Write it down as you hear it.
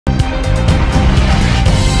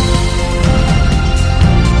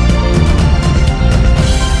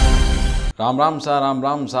राम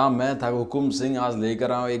राम सा मैं था हुकुम सिंह आज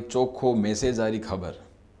लेकर आऊँ एक चोखो मैसेज आ रही खबर।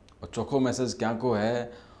 और चोखो मैसेज क्या को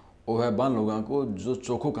है, वो है बन लोगों को जो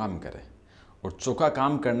चोखो काम करे और चोखा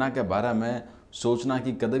काम करना के बारे में सोचना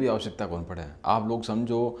की कदे भी आवश्यकता कौन पड़े। आप लोग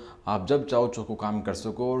समझो, आप जब चाहो चोखो काम कर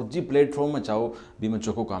सको और जी प्लेटफॉर्म में चाहो भी मैं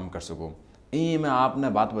चोखो काम कर सको। यही मैं आपने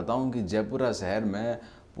बात बताऊं कि जयपुरा शहर में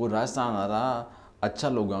पूरा राजस्थान आ रहा अच्छा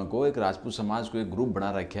लोगों को एक राजपूत समाज को एक ग्रुप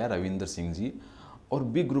बना रखे है रविंद्र सिंह जी, और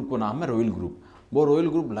बी ग्रुप को नाम है रॉयल ग्रुप। वो रॉयल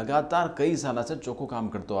ग्रुप लगातार कई साल से चोखो काम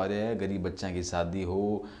करते आ रहे हैं। गरीब बच्चा की शादी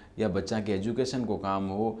हो या बच्चा के एजुकेशन को काम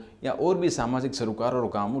हो या और भी सामाजिक सरोकार और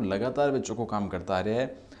काम हो, लगातार वे चोखो काम करता आ रहे हैं।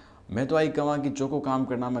 मैं तो आई कहूँ कि चोखो काम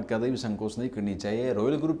करना में कभी भी संकोच नहीं करनी चाहिए।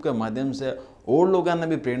 रॉयल ग्रुप के माध्यम से और लोगों ने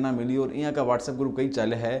भी प्रेरणा मिली और यहाँ का व्हाट्सएप ग्रुप कई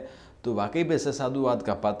चले है, तो वाकई भी ऐसे साधुवाद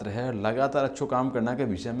का पात्र है। लगातार अच्छो काम करना के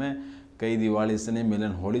विषय में कई दिवाली से नहीं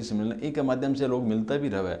मिलन, होली से मिलन, इनके माध्यम से लोग मिलता भी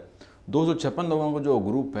रहे। 256 लोगों को जो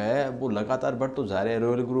ग्रुप है वो लगातार बढ़ तो जा रहे हैं।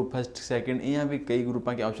 रॉयल ग्रुप फर्स्ट सेकंड, यहाँ भी कई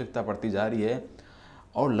ग्रुपों की आवश्यकता पड़ती जा रही है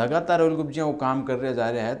और लगातार रॉयल ग्रुप जो वो काम कर रहे जा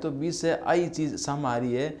रहे हैं। तो बीच से आई चीज़ सामने आ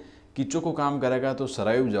रही है कि चोखो काम करेगा तो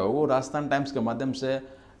सराय जाओ। राजस्थान टाइम्स के माध्यम से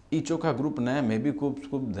ई चोखा ग्रुप ने मैं भी खूब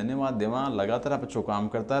खूब धन्यवाद देवा। लगातार आप अच्छो काम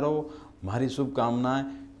करता रहो, हमारी शुभकामनाएं।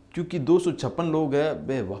 क्योंकि 256 लोग हैं,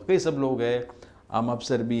 वे वाकई सब लोग हैं। आम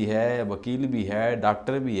अफसर भी है, वकील भी है,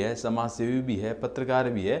 डॉक्टर भी है, समाज सेवी भी है, पत्रकार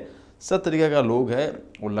भी है, सब तरीके का लोग है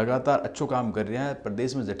और लगातार अच्छो काम कर रहे हैं।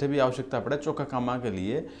 प्रदेश में जठे भी आवश्यकता पड़े चोखा कामा के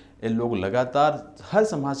लिए, ये लोग लगातार हर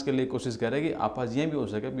समाज के लिए कोशिश करें कि आप आज ये भी हो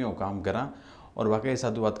सके भी वो काम करा और वाकई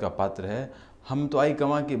साधुवाद का पात्र है। हम तो आई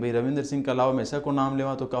कहा कि भाई रविंद्र सिंह के अलावा मैं ऐसा को नाम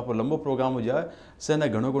लेवा तो काफ़ी लंबो प्रोग्राम हो जाए। से न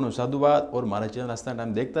घणो घणो साधुवाद और हमारा चैनल राजस्थान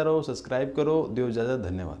टाइम देखता रहो, सब्सक्राइब करो, दियो इजाजत,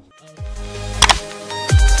 धन्यवाद।